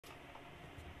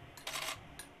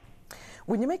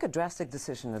When you make a drastic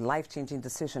decision, a life-changing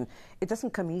decision, it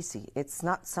doesn't come easy. It's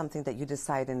not something that you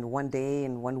decide in one day,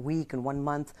 in 1 week, in 1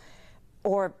 month,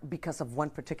 or because of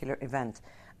one particular event.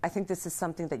 I think this is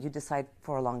something that you decide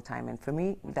for a long time, and for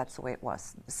me, that's the way it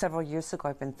was. Several years ago,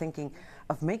 I've been thinking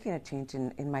of making a change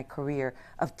in my career,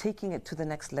 of taking it to the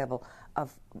next level,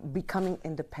 of becoming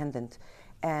independent.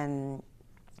 And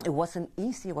it wasn't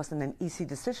easy, it wasn't an easy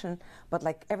decision, but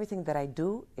like everything that I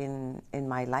do in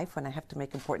my life, when I have to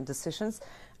make important decisions,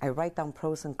 I write down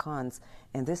pros and cons.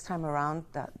 And this time around,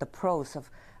 the pros of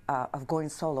going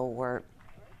solo were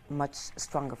much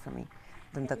stronger for me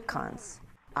than the cons.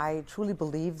 I truly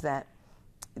believe that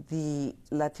the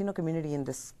Latino community in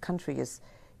this country is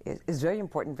very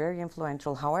important, very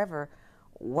influential. However,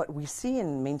 what we see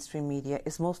in mainstream media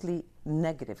is mostly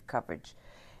negative coverage.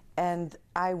 And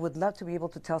I would love to be able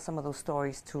to tell some of those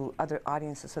stories to other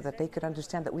audiences so that they could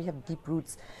understand that we have deep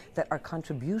roots, that our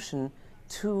contribution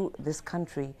to this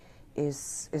country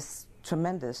is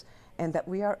tremendous, and that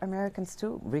we are Americans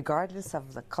too, regardless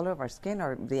of the color of our skin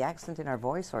or the accent in our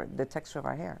voice or the texture of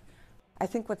our hair. I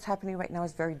think what's happening right now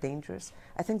is very dangerous.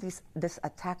 I think this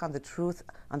attack on the truth,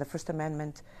 on the First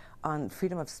Amendment, on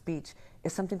freedom of speech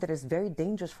is something that is very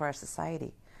dangerous for our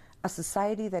society. A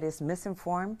society that is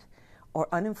misinformed or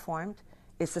uninformed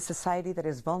is a society that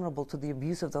is vulnerable to the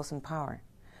abuse of those in power.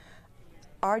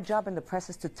 Our job in the press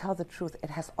is to tell the truth.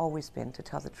 It has always been to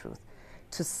tell the truth,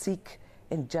 to seek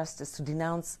injustice, to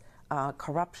denounce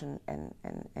corruption and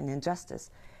injustice.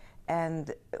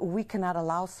 And we cannot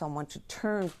allow someone to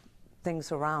turn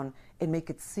things around and make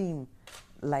it seem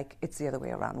like it's the other way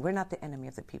around. We're not the enemy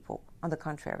of the people. On the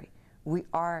contrary, we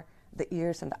are the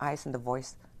ears and the eyes and the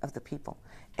voice of the people.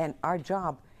 And our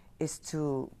job is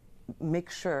to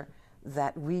make sure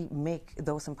that we make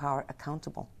those in power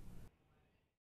accountable.